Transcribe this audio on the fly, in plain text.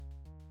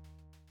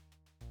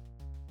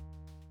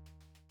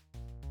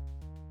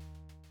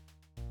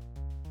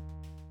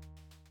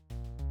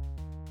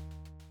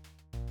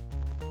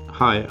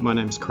Hi, my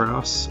name's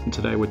Kraus, and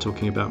today we're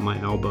talking about my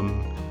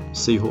album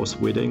Seahorse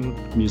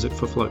Wedding, Music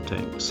for Float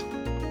Tanks.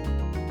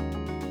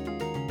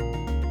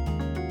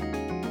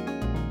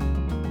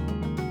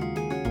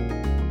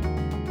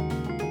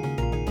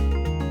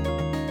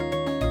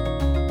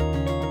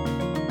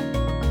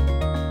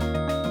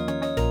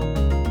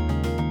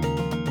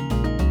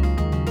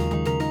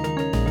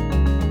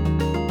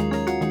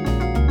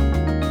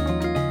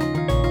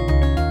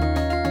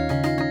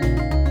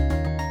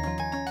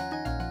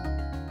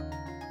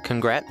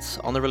 Congrats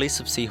on the release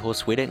of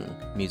Seahorse Wedding,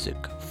 music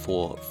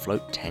for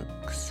float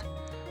tanks.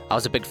 I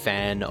was a big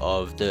fan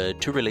of the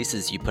two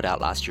releases you put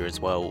out last year as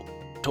well.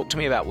 Talk to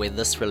me about where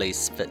this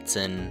release fits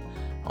in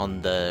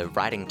on the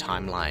writing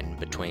timeline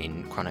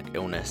between Chronic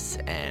Illness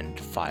and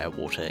Fire,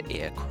 Water,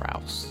 Air,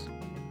 Kraus.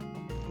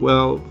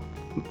 Well,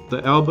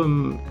 the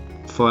album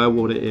Fire,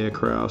 Water, Air,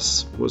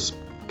 Kraus was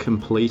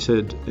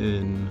completed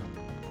in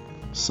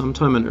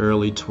sometime in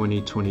early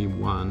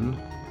 2021,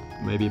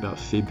 maybe about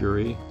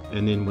February,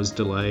 and then was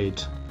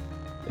delayed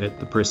at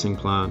the pressing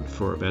plant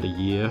for about a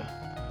year.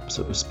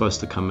 So it was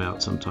supposed to come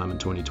out sometime in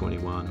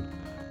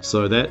 2021.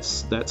 So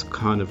that's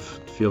kind of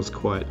feels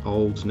quite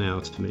old now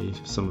to me,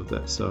 some of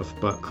that stuff.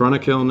 But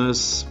Chronic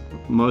Illness,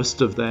 most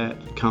of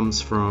that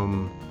comes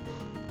from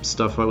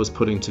stuff I was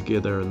putting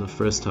together in the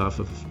first half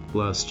of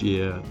last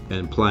year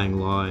and playing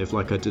live.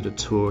 Like I did a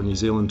tour, New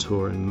Zealand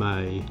tour in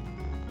May,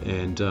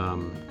 and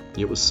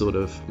it was sort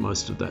of,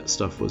 most of that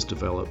stuff was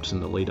developed in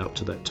the lead up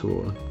to that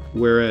tour.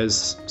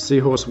 Whereas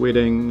Seahorse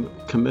Wedding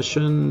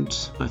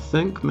commissioned, I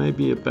think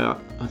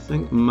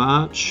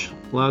March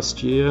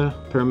last year,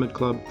 Pyramid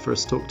Club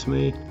first talked to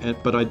me,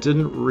 but I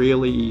didn't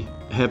really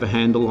have a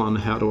handle on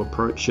how to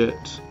approach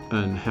it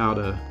and how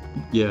to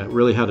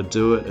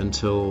do it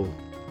until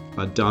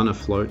I'd done a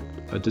float.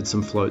 I did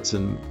some floats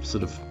in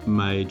sort of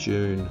May,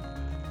 June,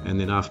 and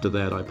then after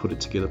that I put it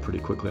together pretty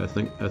quickly. I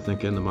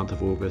think in the month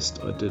of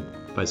August I did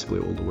basically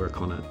all the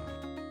work on it.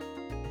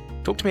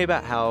 Talk to me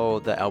about how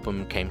the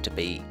album came to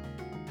be.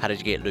 How did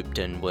you get looped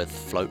in with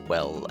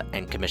Floatwell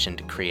and commissioned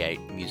to create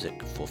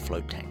music for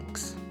float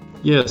tanks?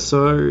 Yeah,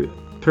 so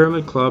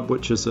Pyramid Club,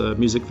 which is a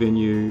music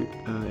venue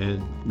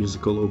and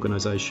musical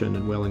organisation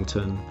in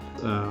Wellington,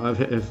 I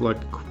have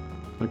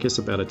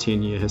about a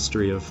 10-year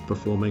history of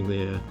performing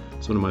there.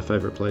 It's one of my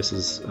favourite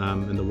places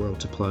in the world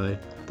to play.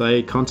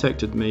 They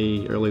contacted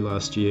me early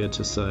last year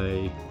to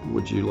say,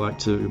 would you like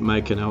to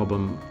make an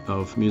album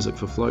of music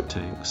for float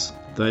tanks?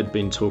 They'd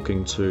been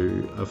talking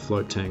to a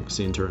float tank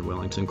centre in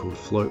Wellington called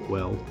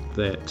Floatwell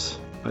that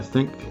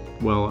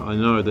I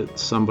know that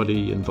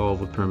somebody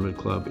involved with Pyramid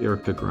Club,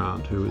 Erica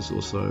Grant, who is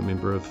also a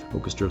member of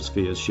Orchestra of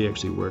Spheres, she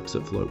actually works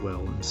at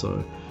Floatwell, and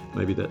so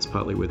maybe that's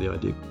partly where the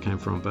idea came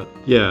from. But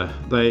yeah,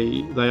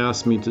 they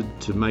asked me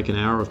to make an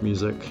hour of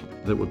music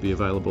that would be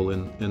available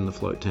in the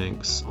float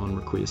tanks on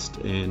request,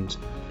 and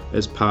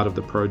as part of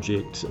the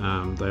project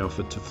they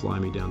offered to fly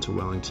me down to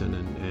Wellington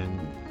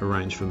and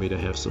arrange for me to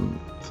have some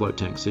float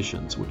tank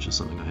sessions, which is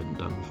something I hadn't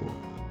done before.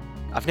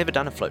 I've never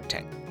done a float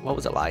tank. What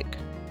was it like?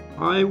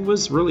 I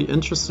was really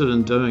interested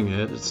in doing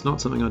it. It's not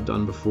something I'd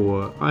done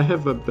before. I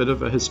have a bit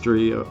of a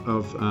history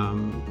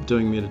of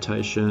doing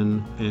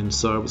meditation, and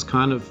so it was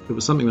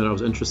something that I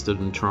was interested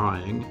in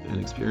trying and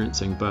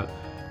experiencing, but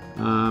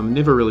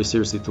never really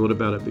seriously thought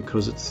about it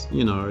because it's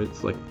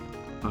like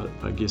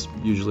I guess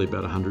usually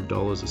about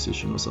 $100 a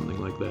session or something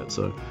like that.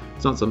 So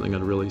it's not something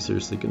I'd really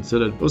seriously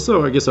considered.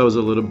 Also, I guess I was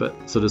a little bit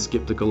sort of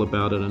skeptical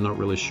about it and not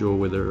really sure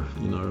whether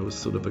it was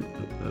sort of a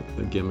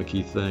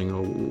gimmicky thing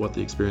or what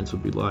the experience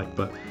would be like.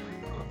 But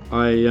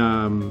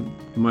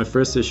my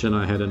first session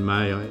I had in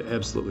May, I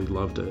absolutely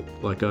loved it.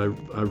 Like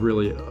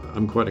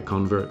I'm quite a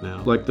convert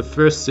now. Like the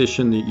first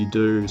session that you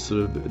do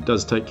it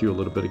does take you a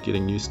little bit of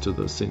getting used to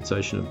the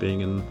sensation of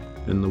being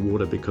in the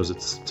water, because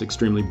it's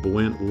extremely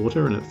buoyant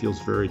water and it feels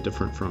very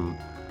different from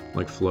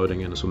like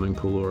floating in a swimming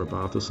pool or a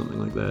bath or something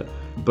like that.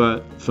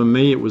 But for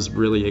me it was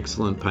really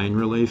excellent pain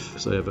relief.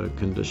 So I have a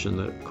condition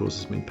that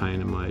causes me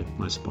pain in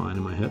my spine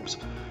and my hips,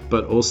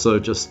 but also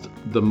just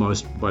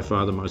by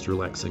far the most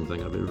relaxing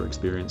thing I've ever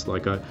experienced.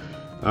 Like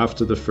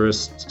after the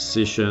first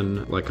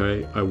session,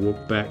 I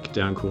walked back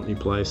down Courtney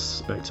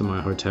Place back to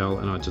my hotel,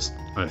 and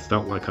I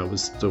felt like I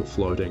was still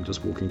floating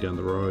just walking down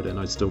the road, and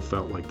I still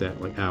felt like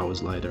that like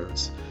hours later.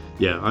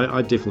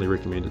 I definitely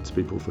recommend it to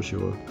people for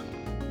sure.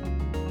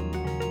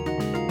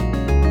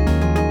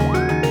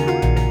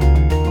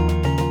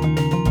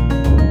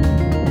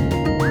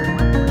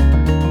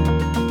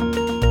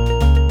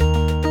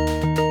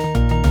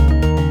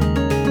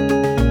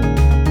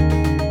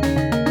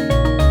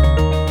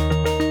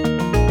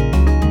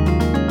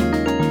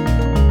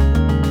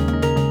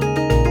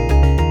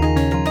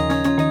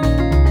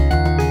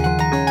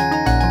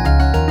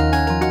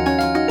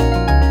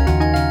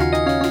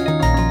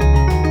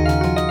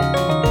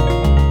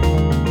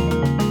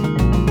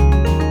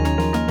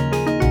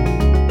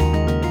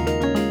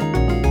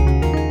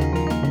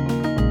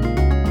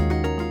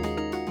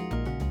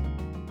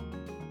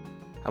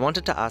 I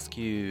wanted to ask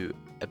you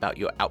about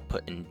your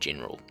output in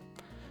general.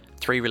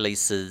 3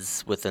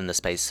 releases within the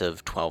space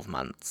of 12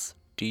 months.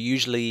 Do you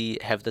usually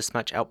have this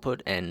much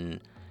output,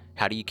 and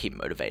how do you keep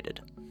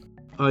motivated?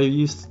 I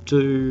used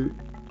to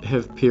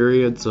have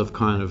periods of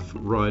kind of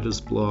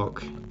writer's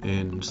block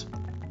and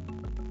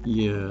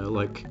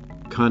like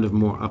kind of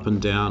more up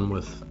and down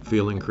with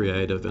feeling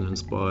creative and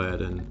inspired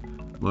and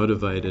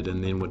motivated,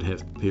 and then would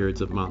have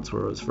periods of months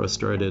where I was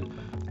frustrated.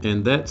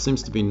 And that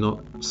seems to be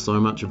not so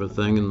much of a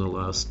thing in the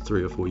last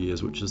 3 or 4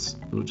 years, which is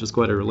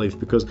quite a relief,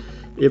 because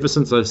ever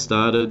since I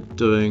started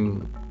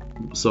doing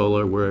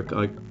solo work,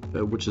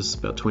 which is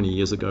about 20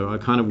 years ago, I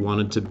kind of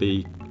wanted to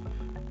be,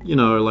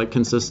 like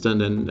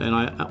consistent, and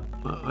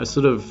I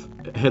sort of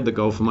had the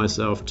goal for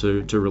myself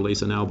to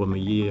release an album a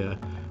year,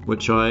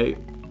 which I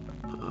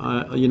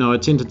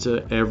tended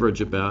to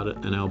average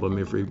about an album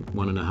every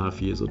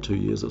 1.5 years or 2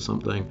 years or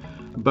something.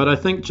 But I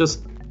think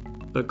just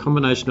a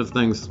combination of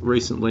things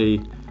recently,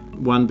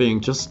 one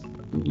being just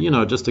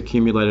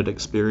accumulated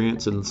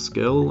experience and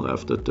skill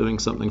after doing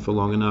something for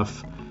long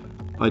enough.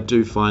 I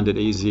do find it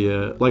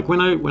easier. Like when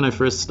I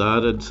first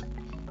started,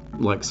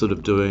 like sort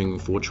of doing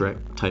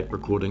 4-track tape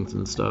recordings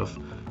and stuff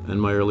in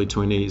my early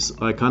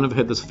 20s, I kind of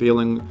had this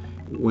feeling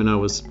when I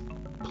was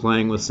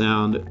playing with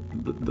sound.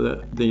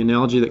 The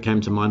analogy that came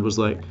to mind was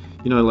like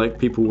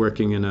people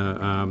working in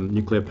a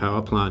nuclear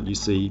power plant. You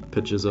see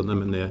pictures of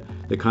them, and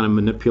they're kind of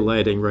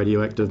manipulating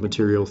radioactive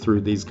material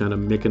through these kind of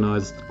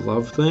mechanized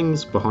glove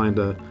things behind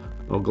a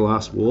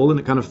glass wall, and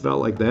it kind of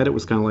felt like that. It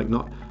was kind of like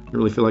I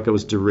didn't really feel like I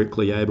was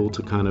directly able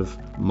to kind of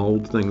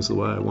mold things the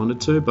way I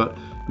wanted to. But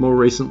more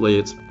recently,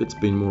 it's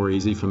been more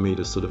easy for me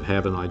to sort of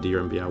have an idea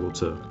and be able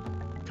to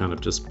kind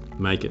of just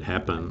make it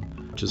happen,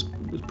 which is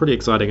pretty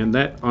exciting. And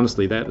that,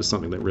 honestly, that is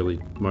something that really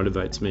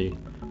motivates me.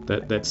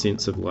 That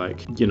sense of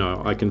like,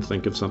 I can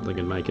think of something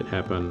and make it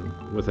happen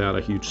without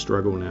a huge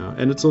struggle now.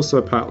 And it's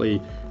also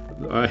partly,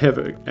 I have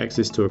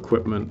access to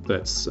equipment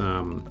that's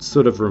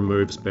sort of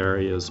removes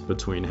barriers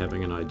between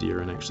having an idea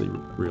and actually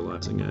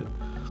realizing it.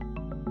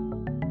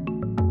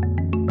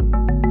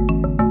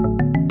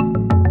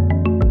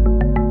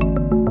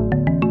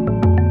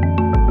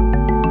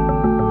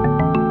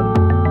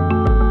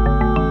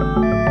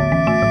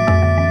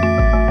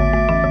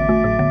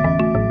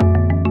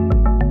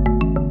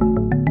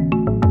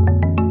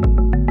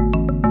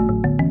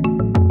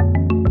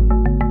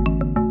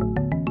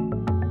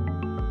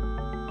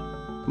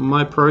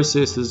 My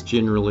process is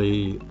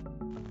generally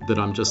that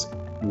I'm just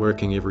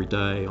working every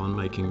day on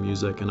making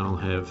music, and I'll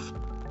have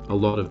a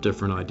lot of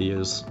different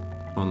ideas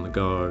on the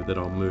go that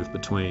I'll move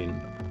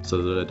between so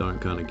that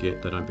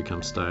they don't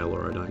become stale,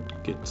 or I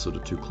don't get sort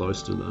of too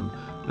close to them.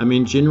 I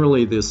mean,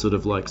 generally there's sort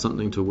of like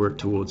something to work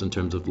towards in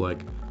terms of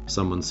like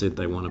someone said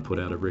they want to put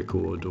out a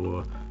record,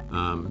 or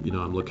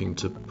I'm looking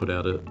to put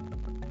out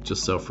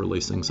just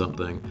self-releasing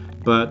something.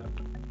 But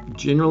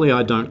generally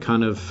I don't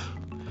kind of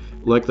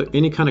like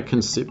any kind of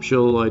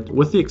conceptual,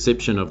 with the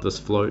exception of this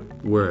float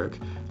work,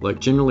 like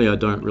generally I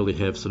don't really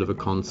have sort of a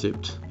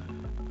concept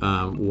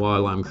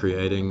while I'm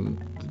creating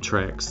the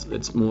tracks.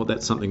 It's more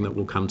that's something that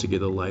will come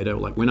together later.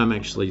 Like when I'm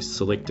actually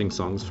selecting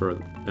songs for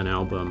an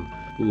album,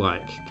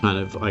 like kind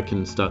of I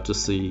can start to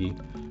see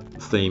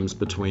themes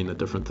between the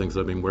different things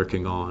that I've been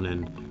working on,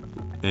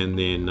 and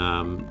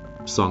then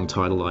song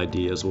title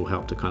ideas will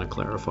help to kind of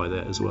clarify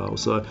that as well.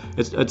 So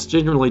it's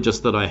generally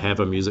just that I have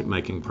a music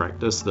making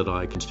practice that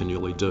I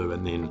continually do,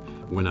 and then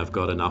when I've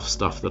got enough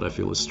stuff that I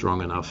feel is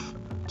strong enough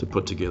to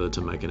put together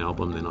to make an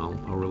album, then I'll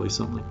release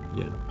something.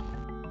 Yeah.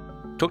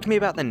 Talk to me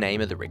about the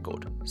name of the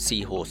record,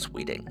 Seahorse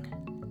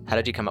Wedding. How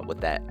did you come up with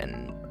that,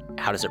 and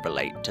how does it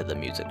relate to the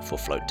music for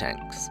Float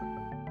Tanks?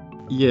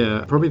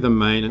 Yeah, probably the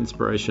main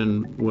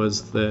inspiration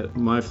was that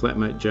my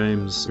flatmate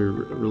James, who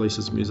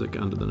releases music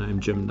under the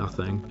name Jim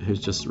Nothing, who's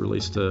just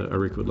released a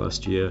record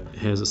last year,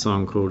 has a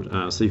song called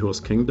Seahorse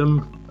Kingdom,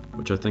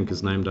 which I think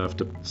is named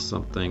after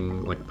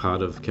something like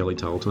part of Kelly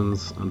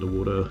Tarleton's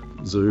underwater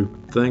zoo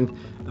thing.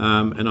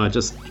 And I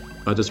just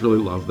really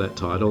love that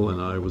title,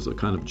 and I was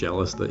kind of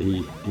jealous that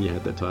he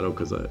had that title,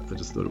 because I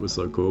just thought it was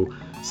so cool.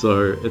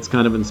 So it's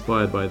kind of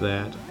inspired by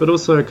that. But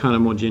also kind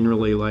of more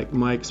generally, like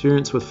my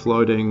experience with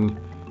floating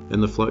in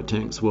the float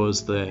tanks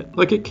was that,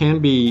 like, it can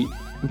be,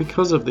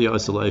 because of the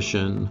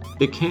isolation,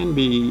 it can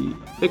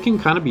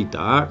kind of be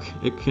dark.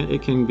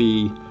 It can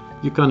be,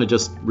 you're kind of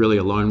just really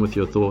alone with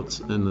your thoughts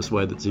in this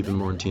way that's even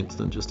more intense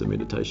than just a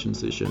meditation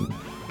session.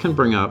 It can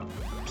bring up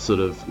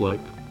sort of like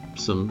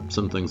some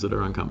things that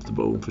are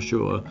uncomfortable, for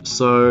sure.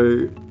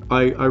 So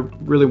I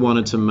really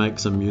wanted to make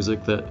some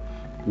music that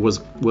was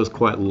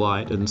quite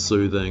light and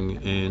soothing,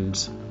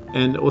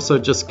 and also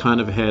just kind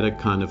of had a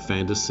kind of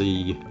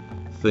fantasy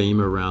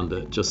theme around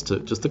it, just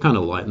to kind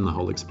of lighten the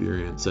whole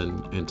experience,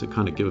 and to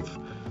kind of give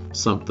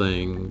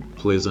something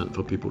pleasant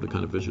for people to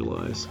kind of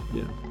visualize.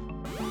 Yeah.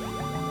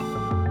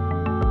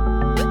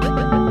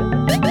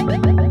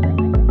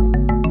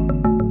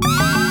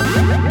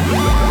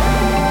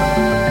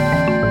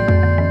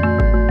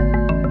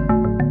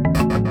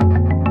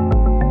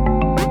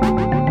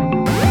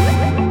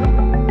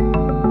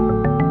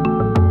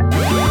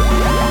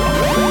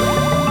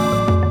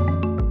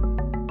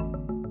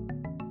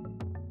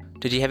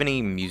 Did you have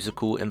any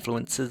musical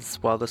influences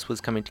while this was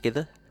coming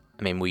together?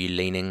 I mean, were you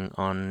leaning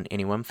on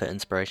anyone for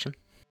inspiration?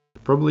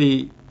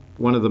 Probably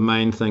one of the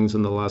main things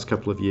in the last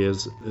couple of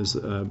years is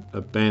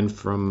a band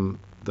from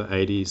the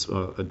 80s,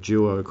 a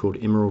duo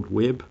called Emerald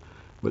Webb,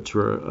 which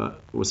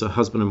was a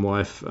husband and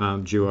wife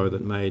duo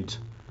that made,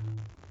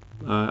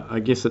 I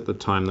guess at the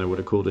time they would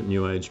have called it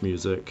New Age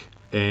music.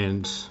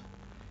 And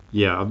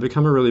yeah, I've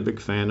become a really big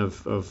fan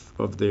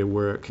of their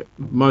work.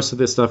 Most of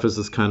their stuff is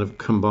this kind of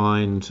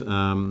combined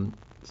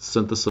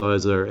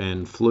synthesizer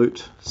and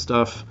flute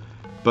stuff,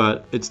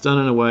 but it's done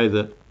in a way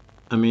that,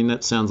 I mean,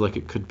 that sounds like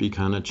it could be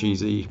kind of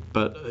cheesy,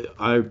 but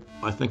I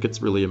think it's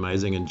really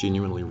amazing and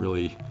genuinely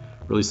really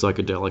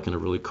psychedelic in a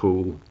really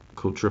cool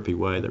trippy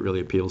way that really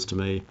appeals to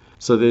me.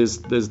 So there's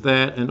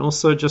that, and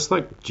also just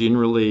like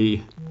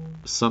generally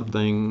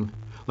something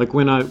like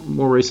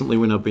more recently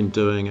when I've been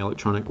doing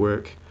electronic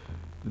work,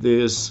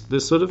 there's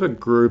sort of a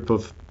group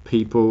of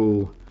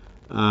people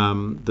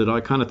that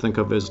I kind of think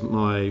of as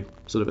my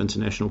sort of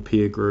international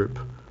peer group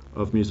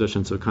of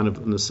musicians who are kind of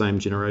in the same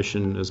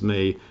generation as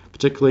me,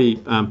 particularly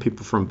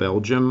people from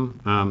Belgium.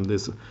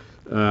 There's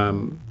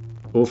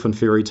Orphan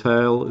Fairy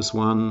Tale is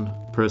one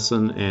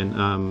person,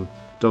 and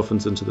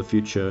Dolphins Into the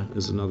Future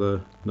is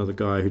another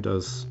guy who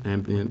does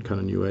ambient kind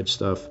of new age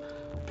stuff.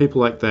 People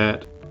like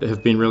that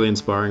have been really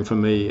inspiring for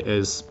me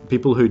as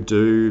people who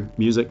do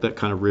music that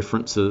kind of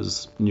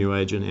references new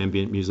age and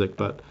ambient music,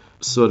 but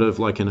sort of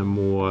like in a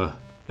more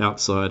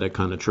outsider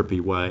kind of trippy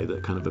way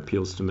that kind of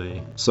appeals to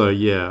me. So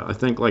yeah, I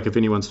think like if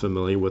anyone's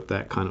familiar with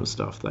that kind of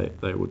stuff,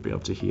 they would be able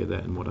to hear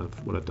that in what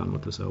I've done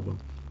with this album.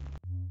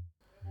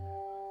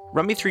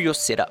 Run me through your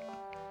setup.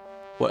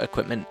 What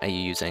equipment are you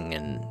using,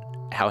 and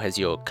how has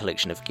your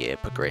collection of gear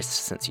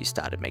progressed since you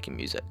started making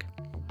music?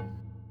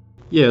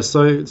 Yeah,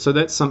 so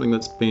that's something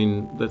that's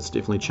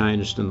definitely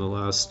changed in the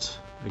last,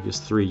 I guess,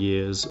 3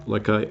 years.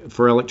 Like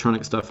for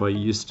electronic stuff, I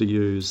used to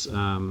use a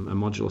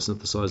modular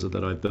synthesizer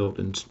that I built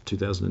in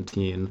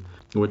 2010,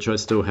 which I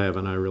still have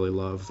and I really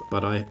love.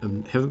 But I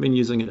haven't been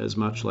using it as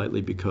much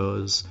lately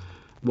because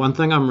one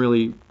thing I'm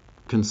really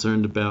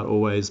concerned about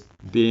always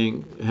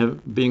being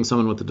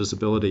someone with a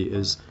disability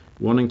is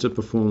wanting to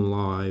perform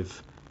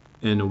live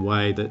in a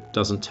way that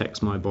doesn't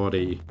tax my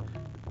body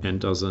and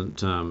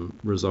doesn't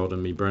result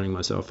in me burning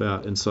myself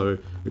out. And so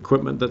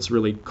equipment that's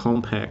really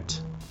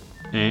compact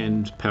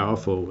and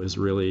powerful is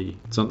really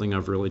something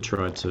I've really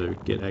tried to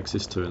get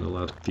access to in the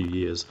last few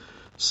years.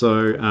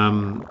 So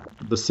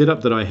the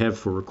setup that I have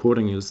for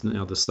recording is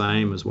now the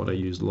same as what I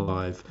use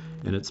live,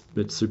 and it's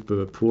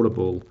super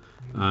portable,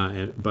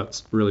 but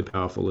it's really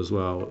powerful as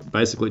well.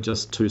 Basically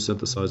just two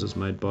synthesizers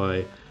made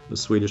by the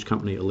Swedish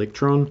company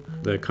Electron.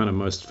 They're kind of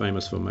most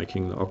famous for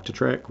making the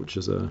Octatrack, which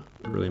is a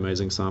really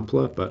amazing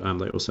sampler, but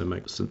they also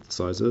make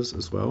synthesizers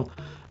as well.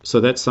 So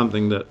that's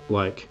something that,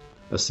 like,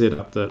 a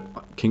setup that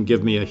can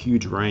give me a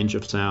huge range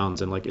of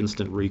sounds and like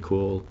instant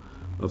recall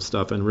of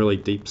stuff and really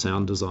deep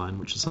sound design,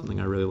 which is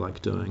something I really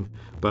like doing,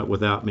 but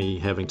without me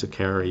having to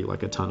carry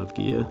like a ton of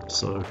gear.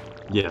 So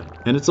yeah,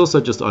 and it's also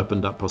just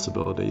opened up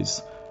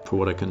possibilities for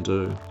what I can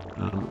do,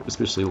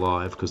 especially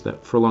live, because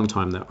that for a long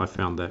time that I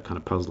found that kind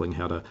of puzzling,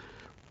 how to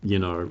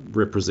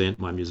represent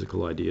my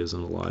musical ideas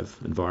in a live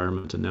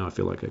environment, and now I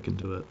feel like I can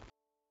do it.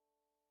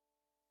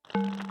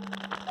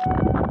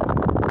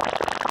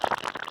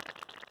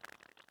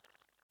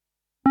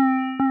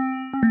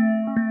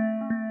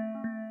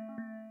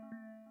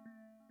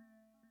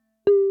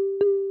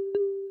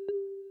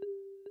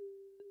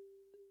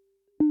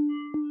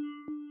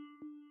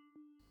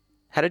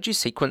 How did you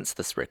sequence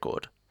this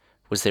record?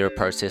 Was there a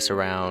process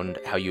around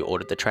how you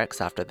ordered the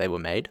tracks after they were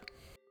made?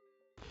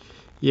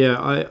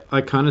 Yeah,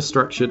 I kind of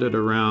structured it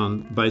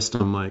around based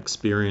on my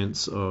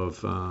experience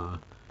of an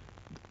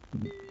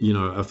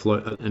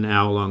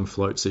hour-long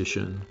float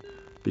session,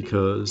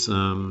 because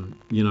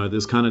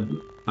there's kind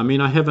of, I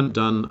mean, I haven't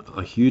done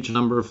a huge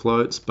number of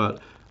floats, but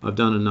I've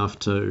done enough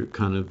to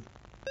kind of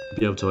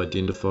be able to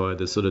identify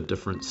the sort of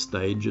different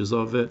stages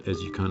of it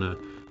as you kind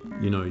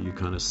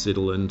of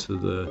settle into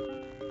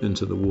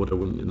the water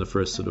in the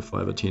first sort of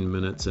 5 or 10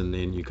 minutes, and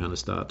then you kind of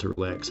start to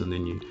relax, and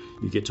then you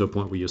get to a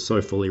point where you're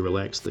so fully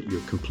relaxed that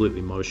you're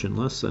completely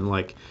motionless, and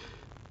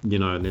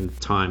and then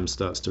time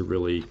starts to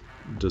really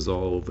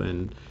dissolve.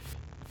 And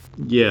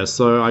yeah,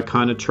 so I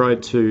kind of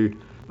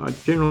I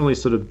generally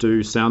sort of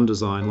do sound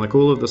design. Like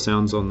all of the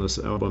sounds on this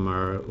album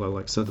are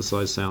like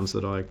synthesized sounds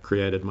that I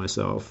created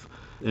myself.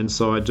 And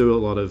so I do a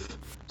lot of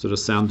sort of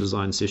sound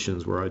design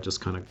sessions where I just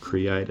kind of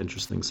create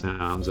interesting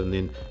sounds, and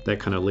then that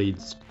kind of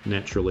leads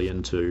naturally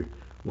into,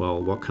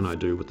 well, what can I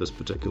do with this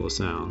particular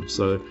sound?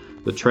 So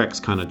the tracks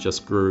kind of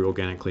just grew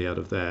organically out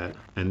of that.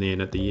 And then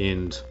at the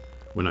end,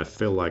 when I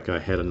feel like I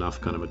had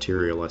enough kind of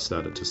material, I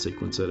started to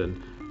sequence it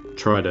and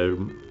try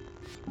to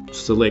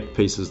select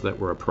pieces that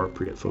were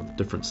appropriate for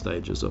different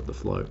stages of the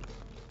float.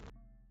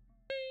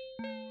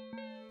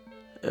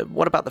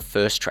 What about the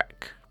first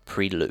track,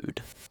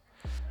 Prelude?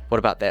 What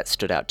about that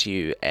stood out to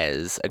you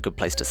as a good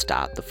place to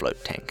start the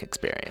float tank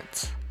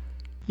experience?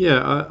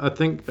 Yeah, I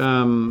think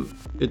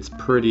it's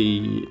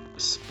pretty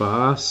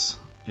sparse,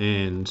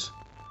 and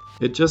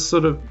it just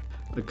sort of,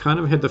 I kind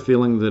of had the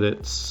feeling that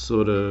it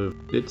sort of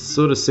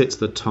sets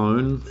the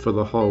tone for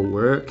the whole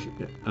work,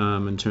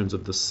 in terms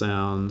of the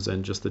sounds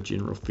and just the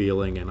general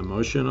feeling and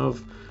emotion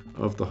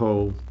of the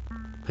whole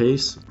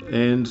piece.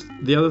 And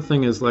the other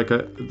thing is, like,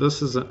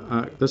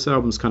 this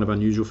album's kind of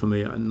unusual for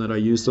me in that I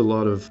used a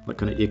lot of like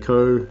kind of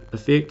echo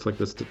effect, like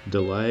this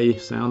delay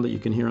sound that you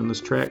can hear on this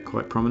track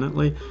quite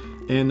prominently.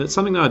 And it's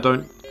something that I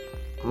don't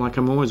like.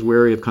 I'm always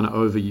wary of kind of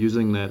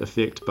overusing that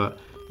effect, but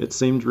it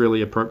seemed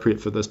really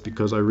appropriate for this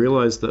because I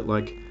realized that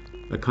like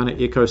a kind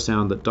of echo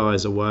sound that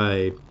dies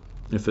away,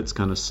 if it's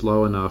kind of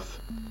slow enough,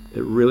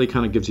 it really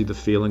kind of gives you the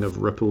feeling of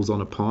ripples on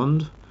a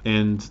pond.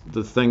 And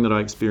the thing that I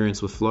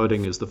experience with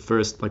floating is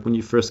when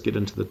you first get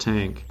into the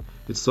tank,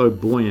 it's so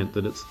buoyant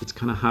that it's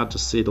kind of hard to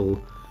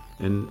settle,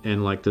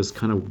 and like there's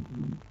kind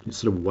of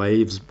sort of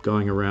waves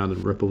going around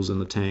and ripples in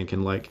the tank,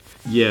 and like,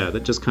 yeah,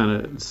 that just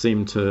kind of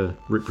seemed to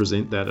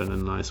represent that in a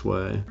nice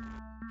way.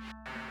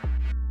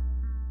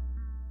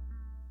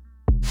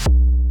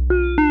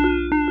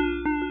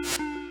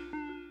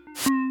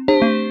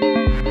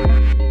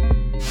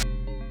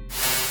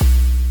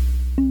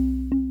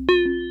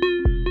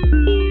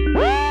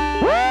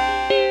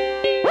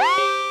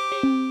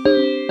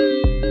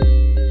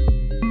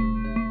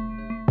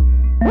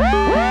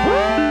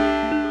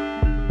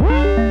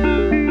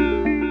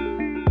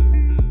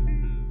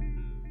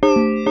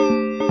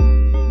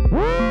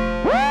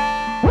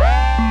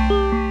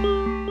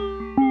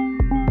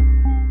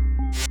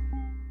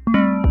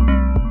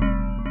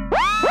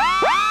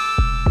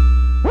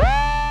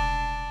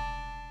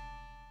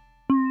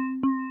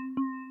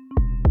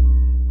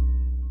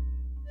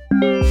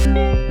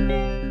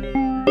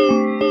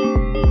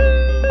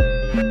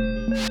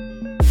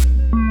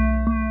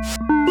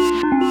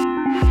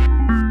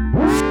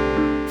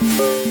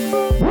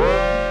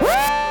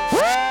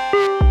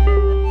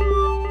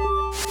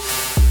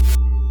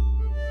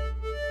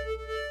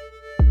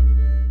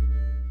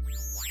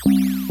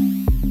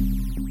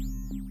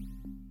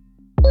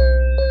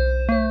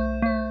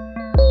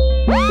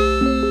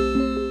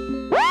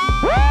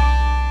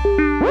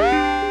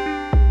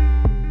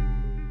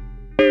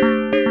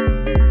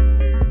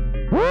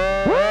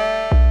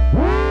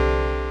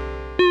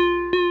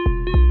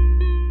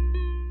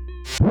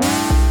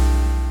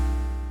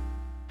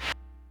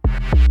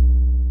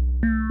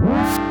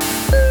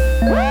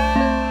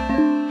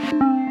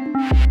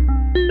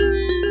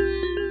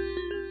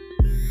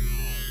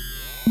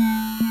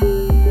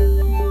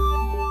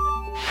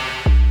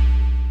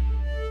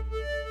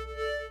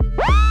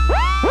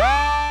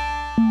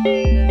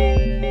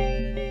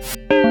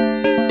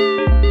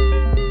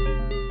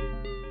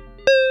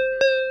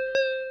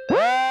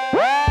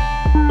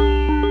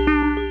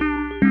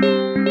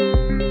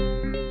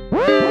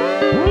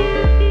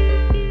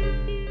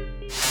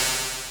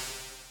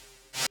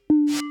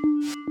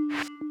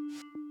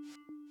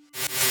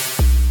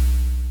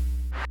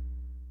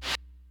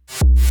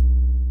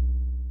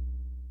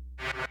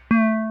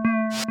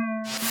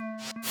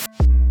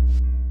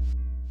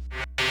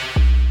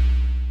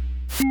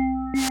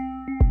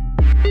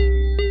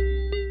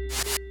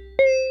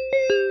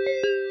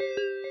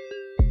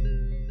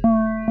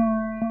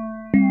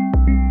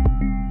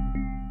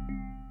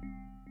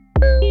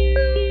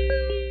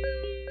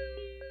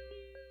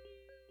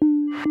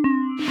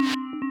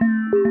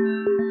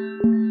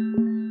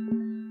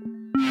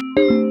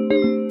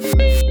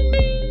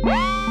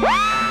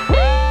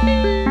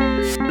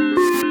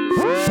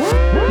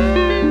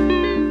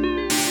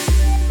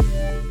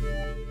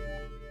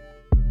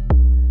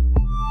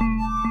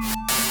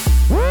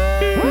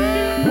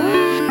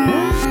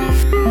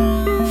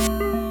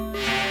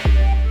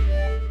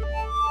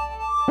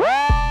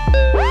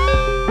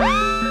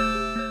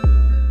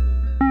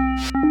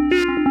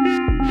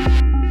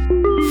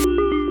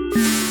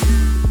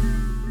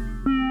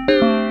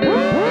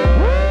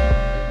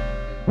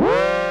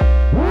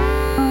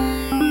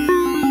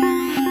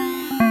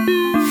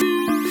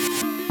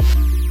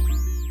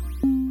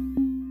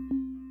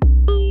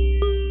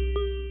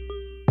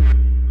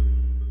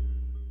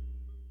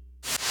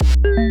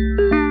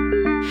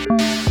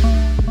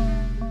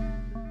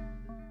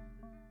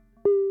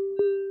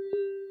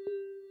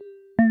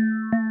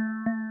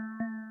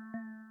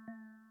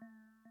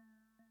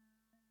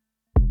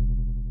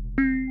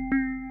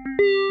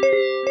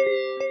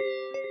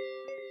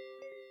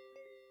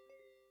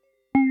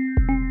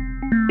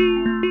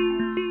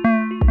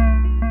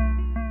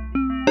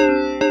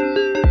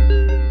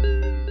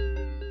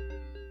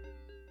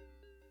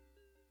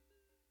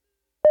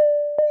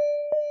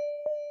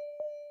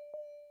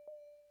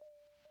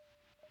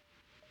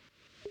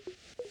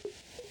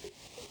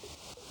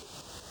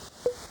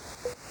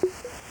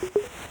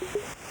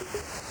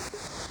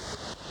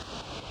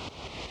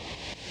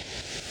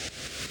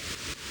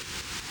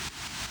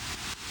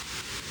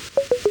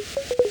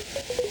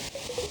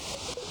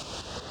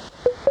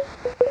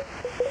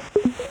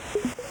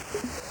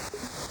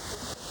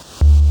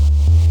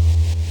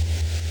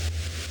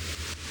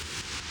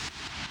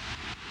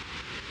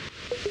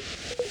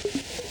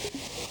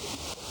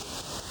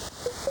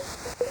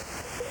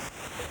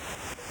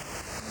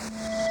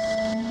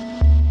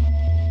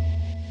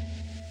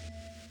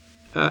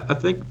 I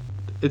think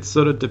it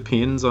sort of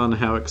depends on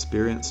how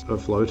experienced a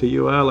floater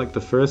you are. Like the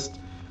first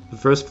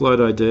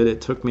float I did, it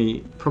took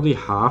me probably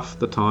half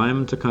the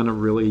time to kind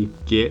of really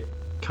get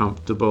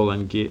comfortable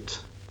and get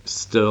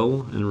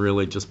still and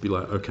really just be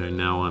like, okay,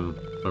 now I'm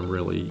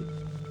really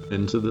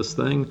into this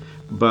thing.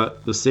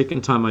 But the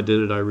second time I did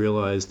it, I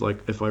realized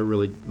like if I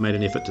really made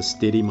an effort to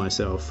steady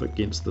myself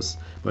against this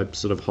by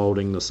sort of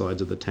holding the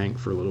sides of the tank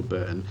for a little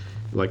bit and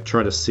like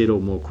try to settle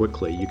more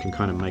quickly, you can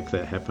kind of make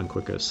that happen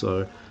quicker.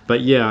 So,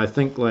 but yeah, I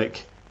think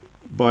like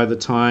by the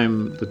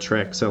time the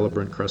track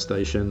Celebrant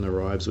Crustacean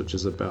arrives, which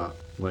is about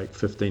like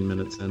 15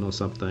 minutes in or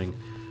something,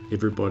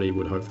 everybody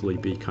would hopefully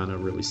be kind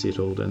of really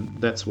settled. And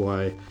that's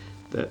why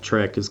that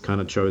track is kind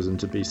of chosen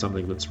to be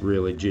something that's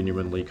really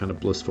genuinely kind of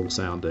blissful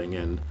sounding,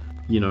 and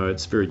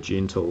it's very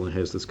gentle and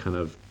has this kind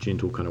of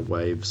gentle kind of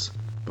waves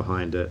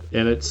behind it.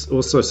 And it's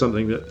also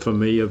something that for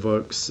me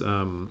evokes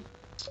and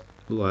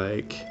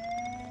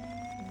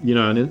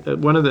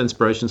one of the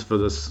inspirations for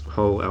this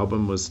whole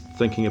album was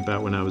thinking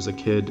about when I was a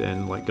kid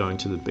and like going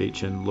to the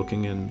beach and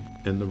looking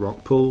in the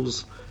rock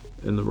pools,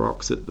 in the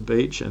rocks at the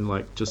beach, and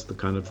like just the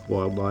kind of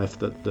wildlife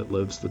that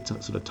lives, the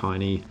sort of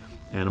tiny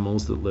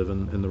animals that live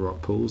in the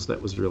rock pools.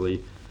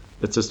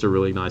 It's just a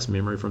really nice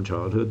memory from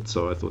childhood,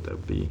 so I thought that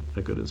would be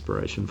a good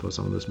inspiration for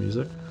some of this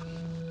music.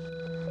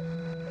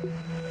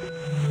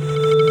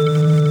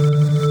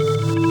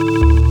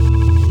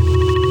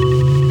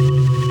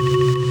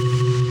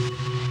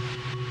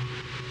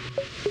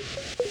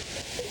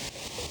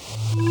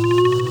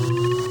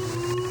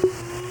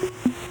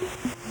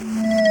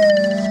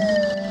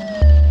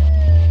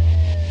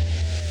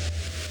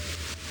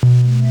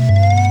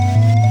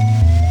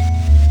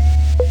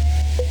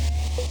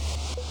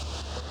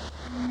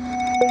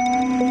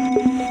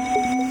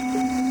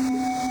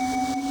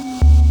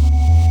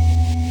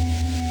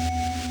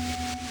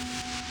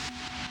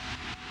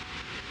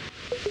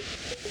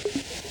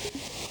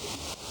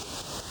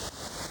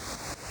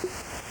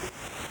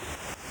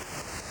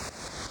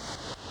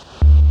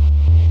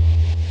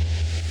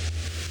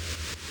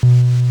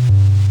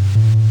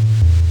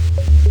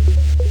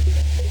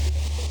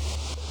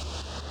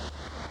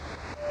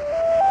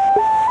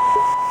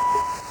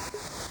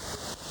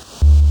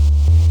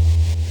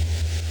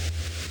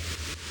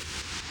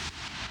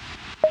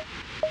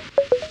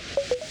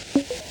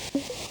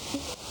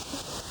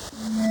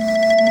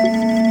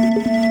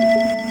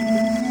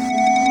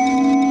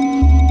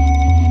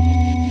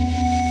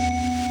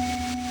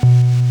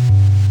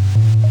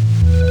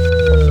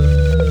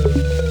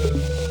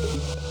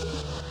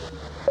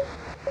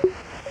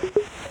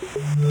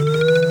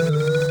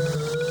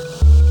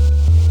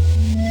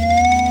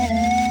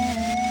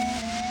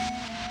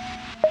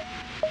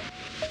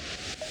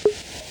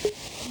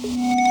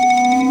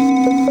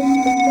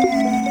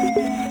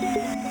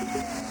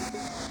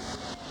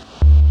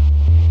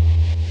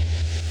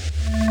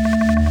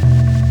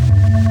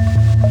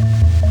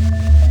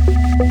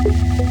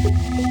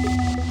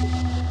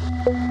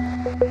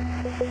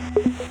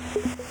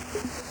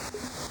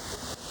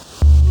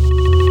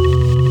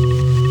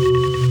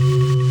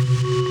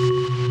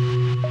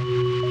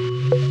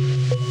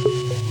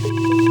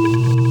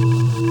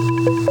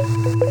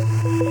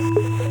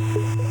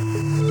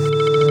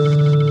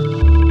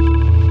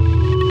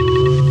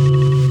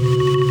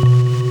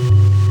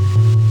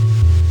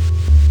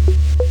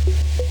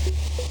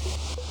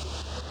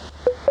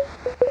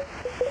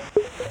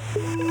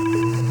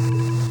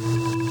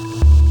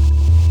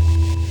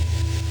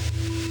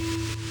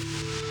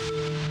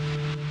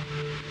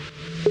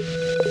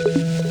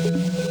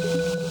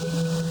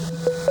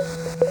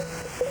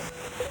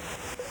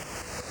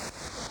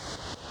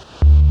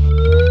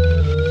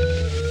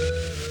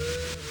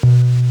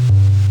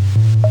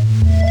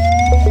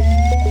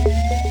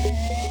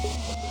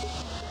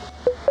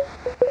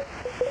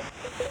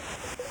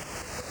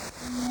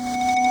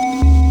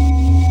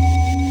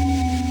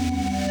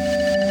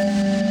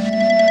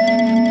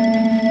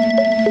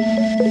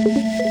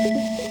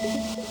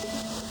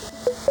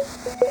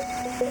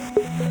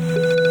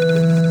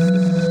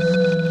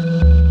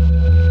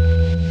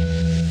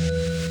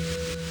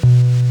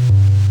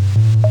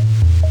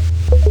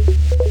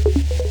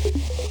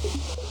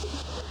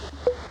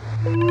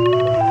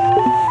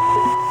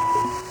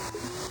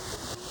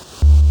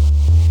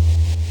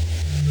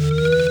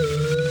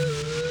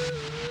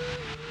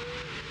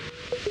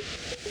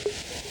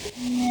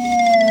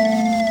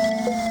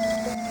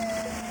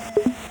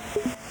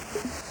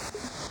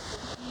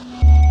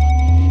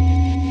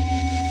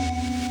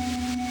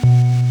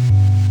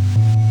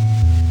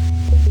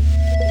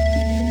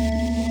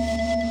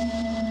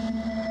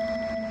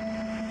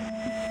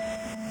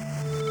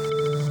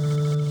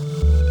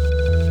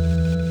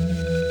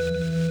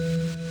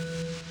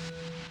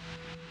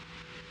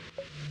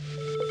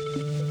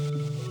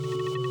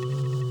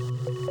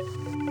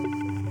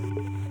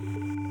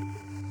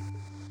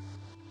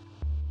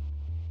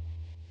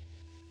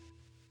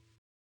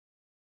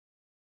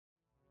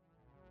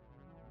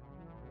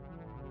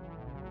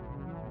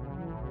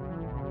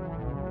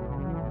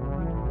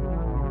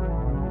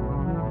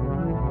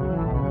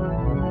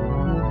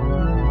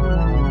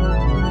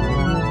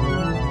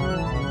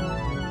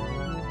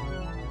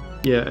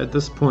 yeah, at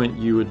this point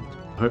you would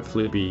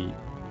hopefully be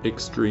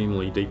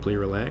extremely deeply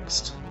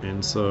relaxed.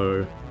 And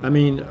so, I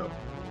mean,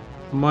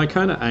 my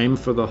kind of aim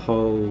for the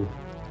whole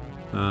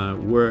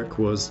work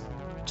was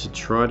to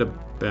try to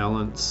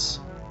balance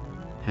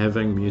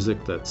having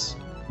music that's,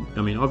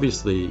 I mean,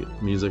 obviously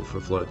music for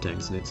float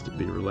tanks needs to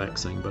be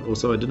relaxing, but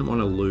also I didn't want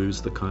to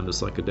lose the kind of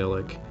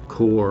psychedelic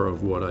core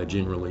of what I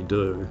generally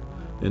do.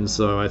 And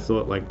so I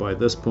thought, like, by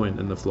this point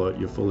in the float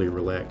you're fully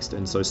relaxed,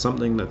 and so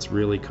something that's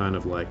really kind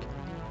of like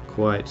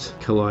quite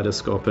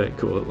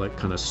kaleidoscopic or like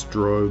kind of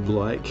strobe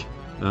like,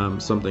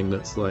 something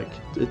that's like,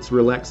 it's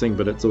relaxing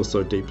but it's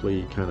also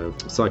deeply kind of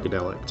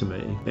psychedelic to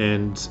me.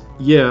 And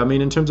yeah, I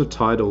mean, in terms of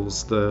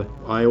titles,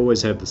 I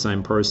always have the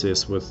same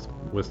process with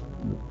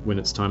when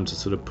it's time to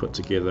sort of put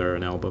together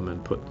an album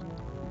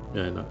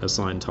and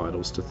assign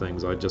titles to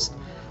things. I just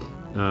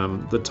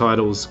the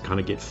titles kind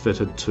of get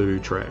fitted to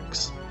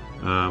tracks,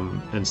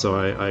 and so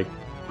I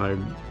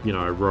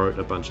wrote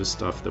a bunch of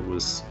stuff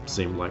that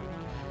seemed like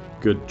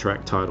good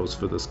track titles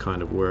for this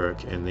kind of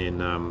work, and then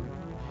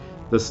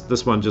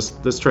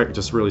this track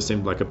just really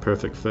seemed like a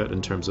perfect fit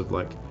in terms of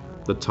like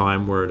the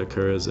time where it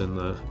occurs in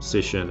the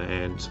session,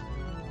 and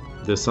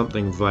there's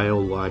something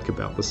Veil-like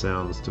about the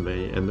sounds to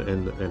me, and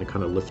a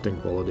kind of lifting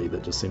quality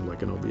that just seemed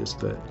like an obvious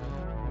fit.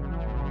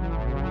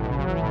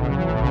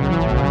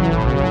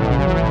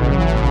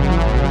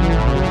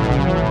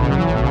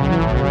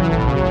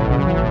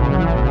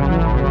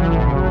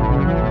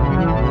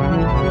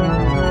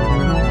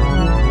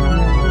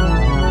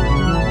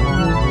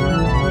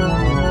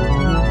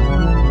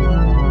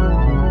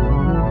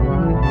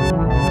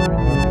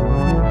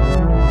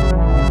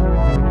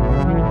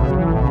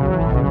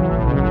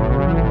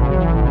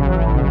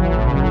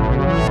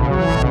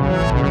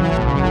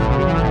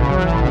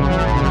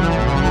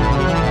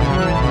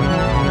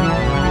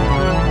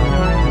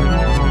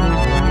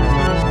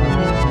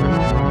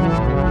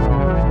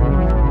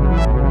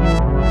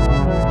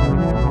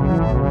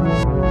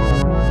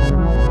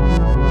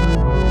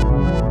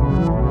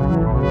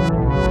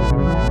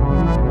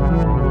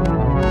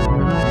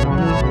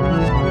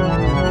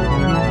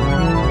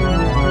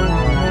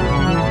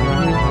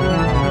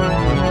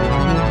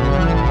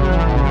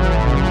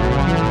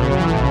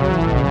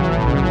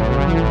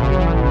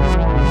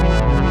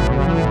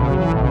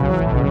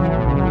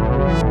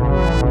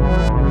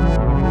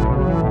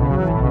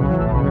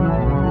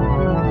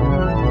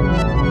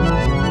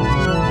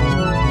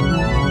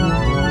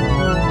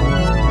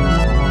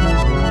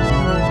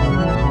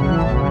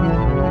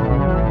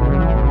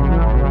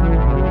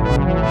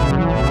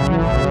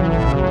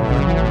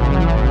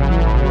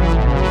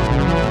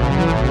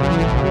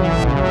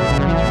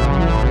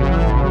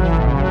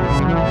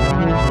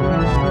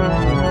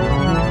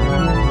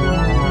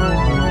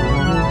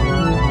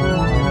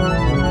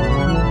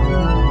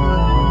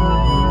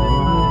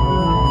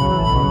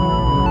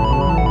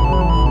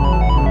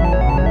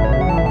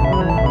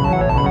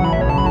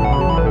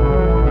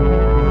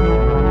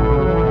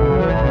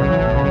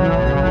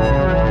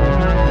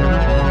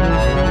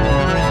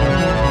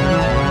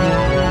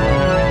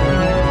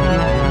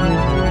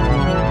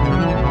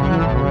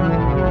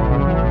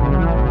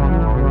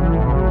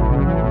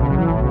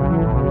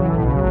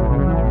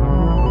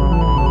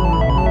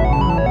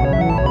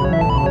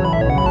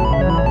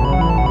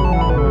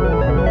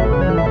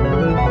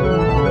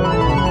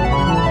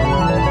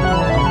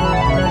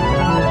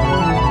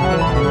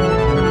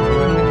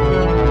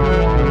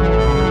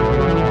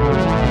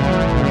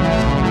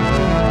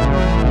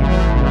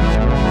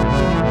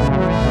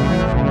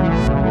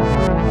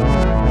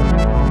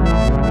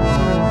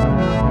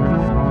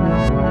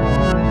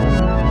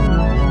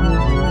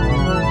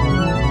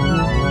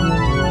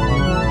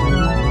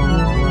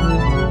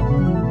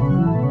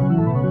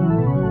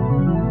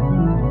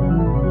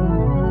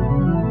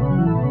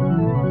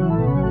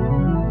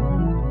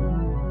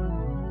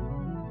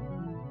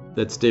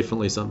 That's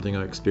definitely something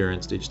I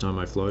experienced each time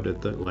I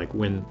floated, that like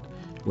when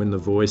the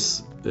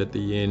voice at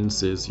the end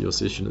says your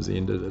session is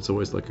ended, it's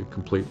always like a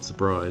complete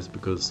surprise,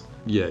 because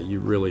yeah,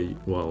 you really,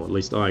 well, at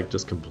least I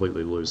just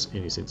completely lose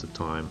any sense of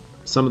time.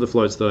 Some of the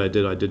floats that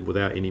I did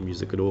without any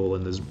music at all,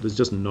 and there's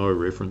just no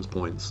reference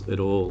points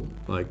at all,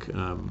 like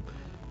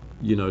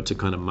to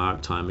kind of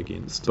mark time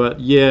against.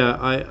 But yeah,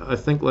 I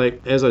think,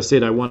 like, as I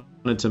said, I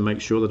wanted to make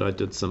sure that I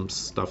did some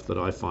stuff that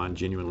I find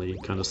genuinely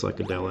kind of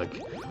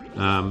psychedelic,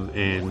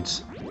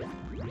 and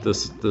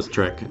this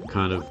track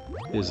kind of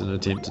is an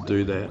attempt to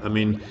do that. I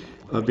mean,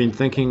 I've been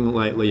thinking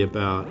lately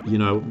about,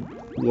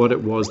 what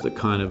it was that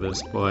kind of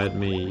inspired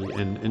me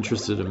and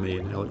interested in me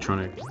in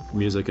electronic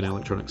music and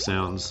electronic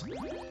sounds,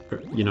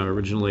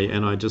 originally.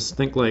 And I just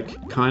think,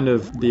 like, kind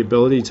of the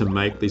ability to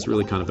make these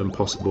really kind of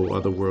impossible,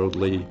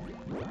 otherworldly,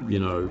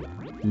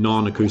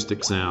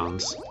 non-acoustic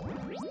sounds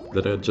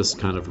that are just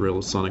kind of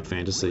real sonic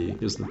fantasy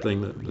is the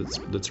thing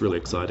that's really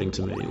exciting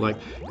to me. Like,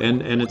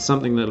 and it's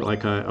something that,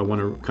 like, I want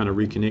to kind of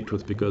reconnect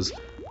with, because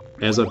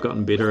as I've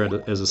gotten better at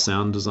it as a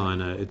sound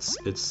designer, it's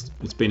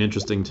been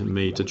interesting to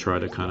me to try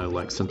to kind of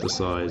like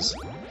synthesize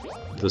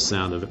the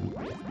sound of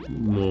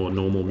more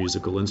normal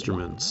musical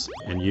instruments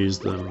and use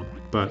them,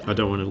 but I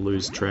don't want to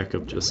lose track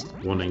of just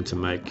wanting to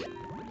make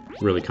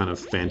really kind of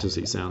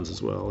fantasy sounds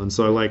as well. And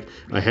so like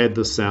I had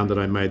this sound that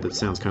I made that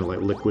sounds kind of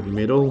like liquid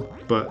metal,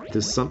 but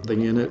there's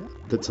something in it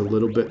that's a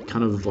little bit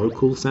kind of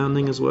vocal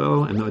sounding as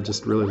well, and I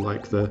just really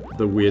like the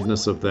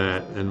weirdness of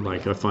that, and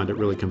like I find it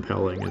really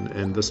compelling,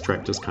 and this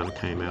track just kind of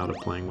came out of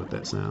playing with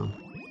that sound.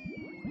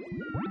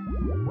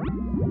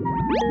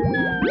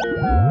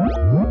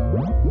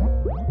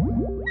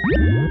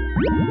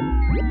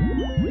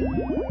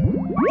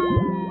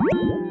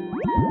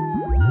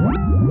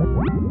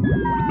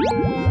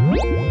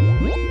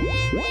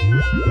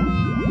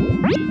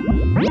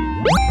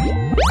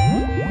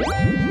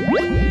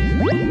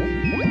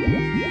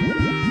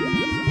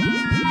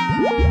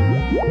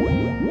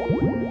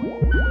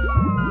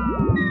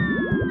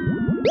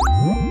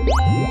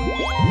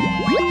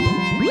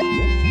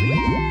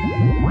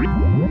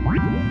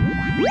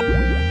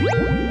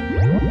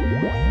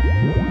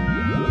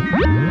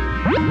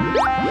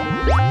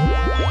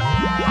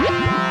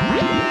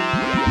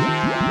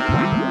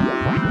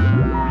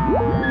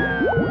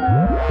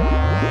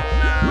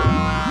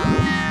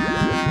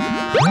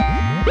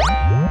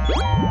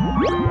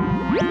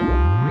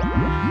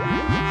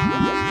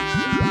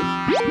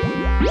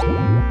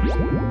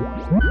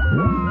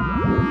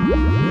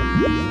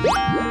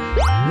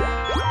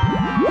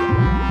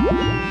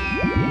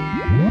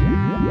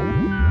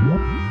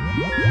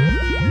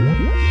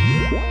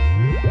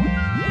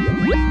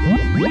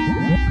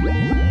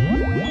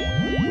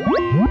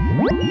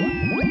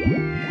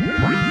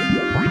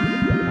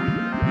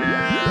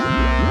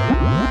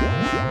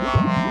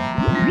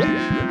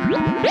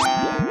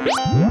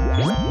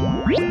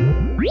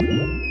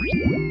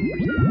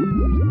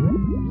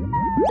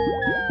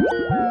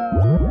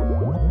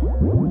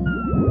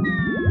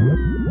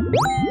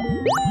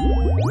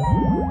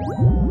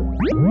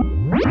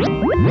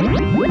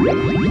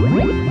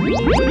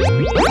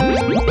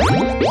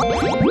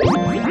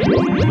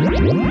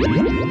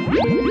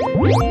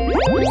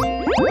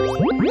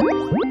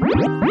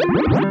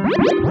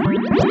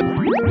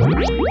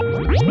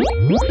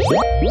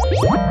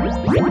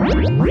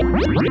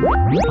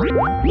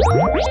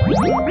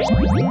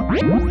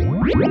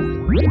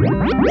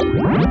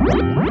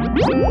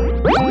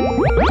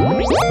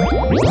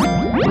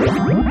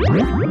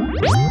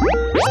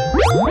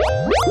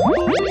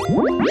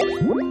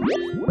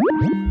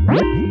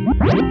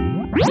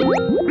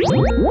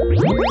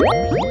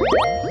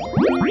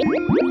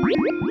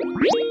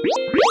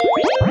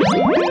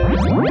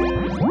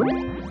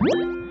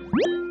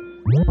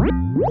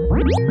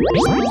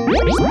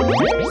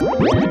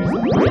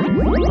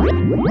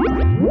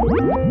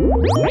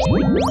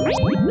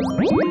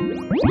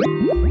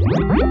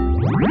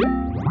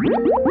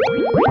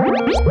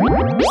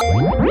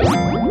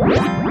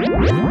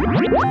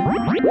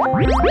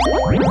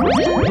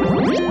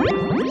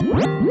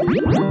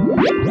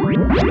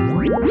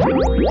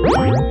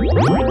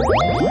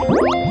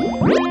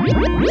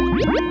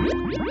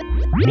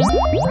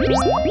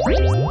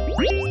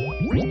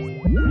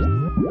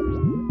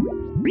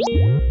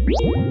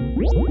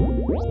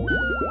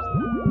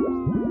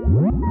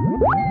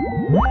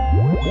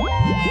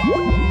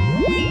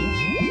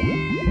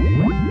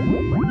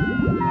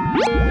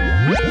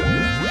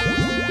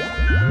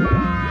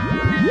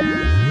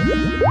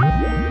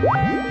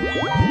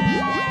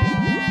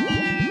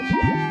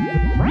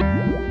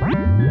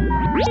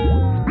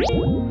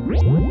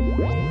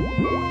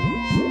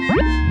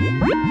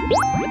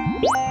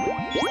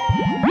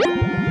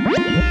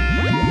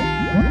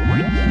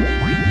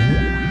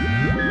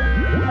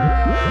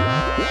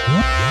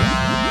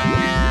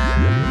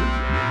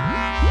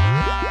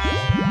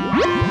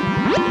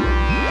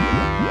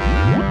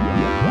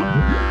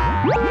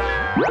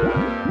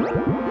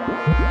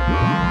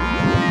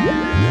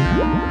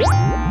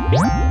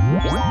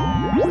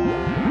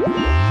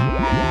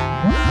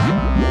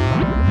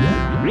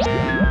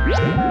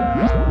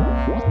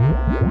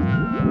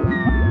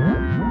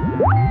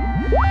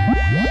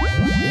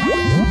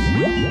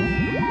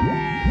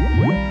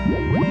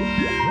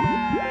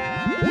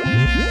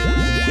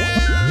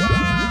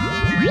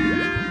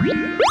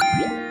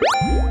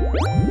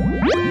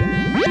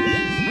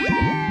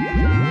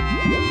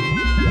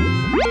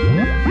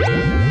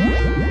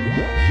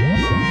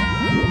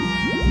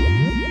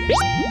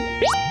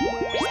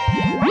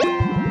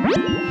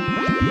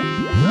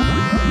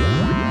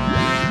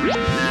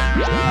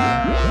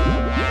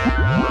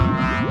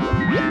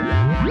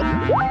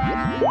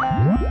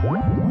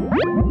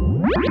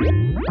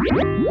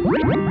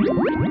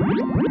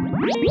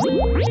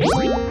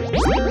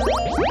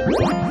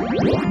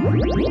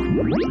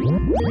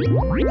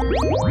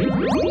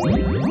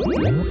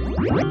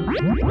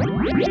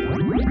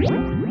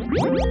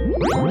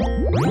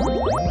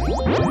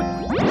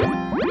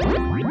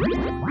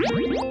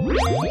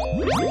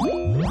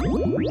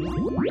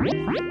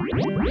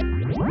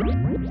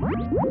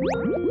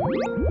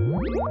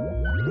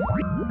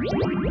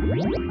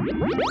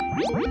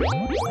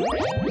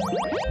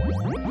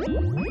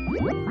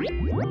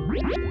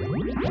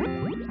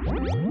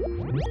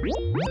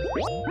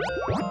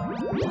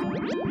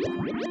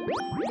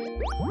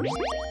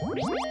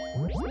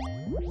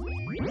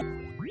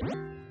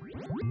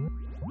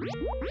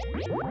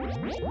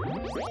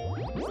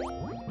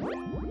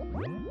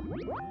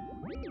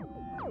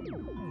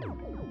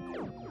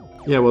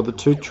 Yeah, well, the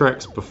two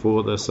tracks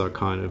before this are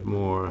kind of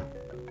more,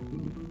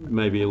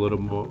 maybe a little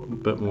more,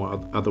 bit more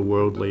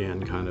otherworldly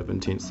and kind of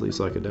intensely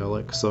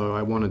psychedelic. So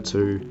I wanted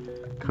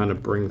to kind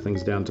of bring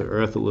things down to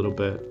earth a little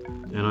bit.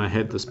 And I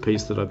had this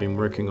piece that I've been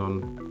working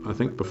on, I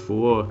think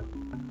before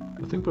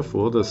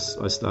this,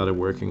 I started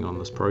working on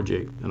this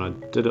project, and I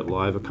did it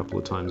live a couple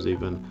of times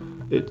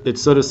even. It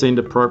sort of seemed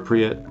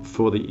appropriate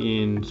for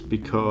the end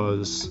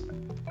because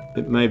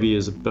it maybe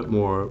is a bit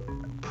more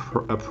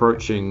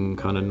approaching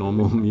kind of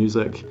normal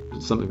music,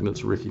 something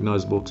that's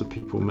recognizable to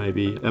people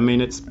maybe. I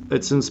mean,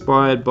 it's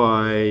inspired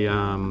by,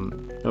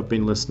 I've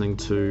been listening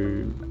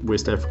to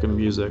West African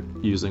music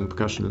using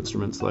percussion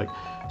instruments, like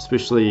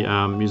especially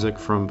music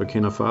from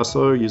Burkina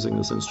Faso using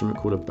this instrument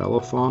called a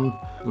balafon,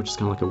 which is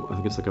kind of like I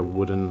think it's like a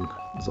wooden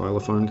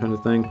xylophone kind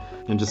of thing.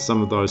 And just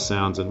some of those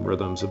sounds and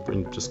rhythms have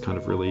been just kind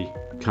of really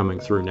coming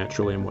through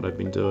naturally in what I've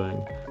been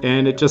doing.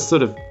 And it just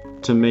sort of,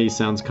 to me,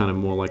 sounds kind of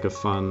more like a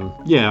fun,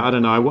 I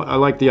don't know, I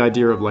like the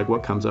idea of like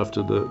what comes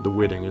after the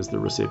wedding is the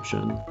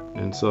reception,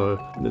 and so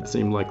it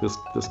seemed like this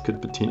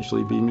could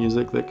potentially be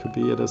music that could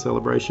be at a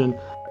celebration.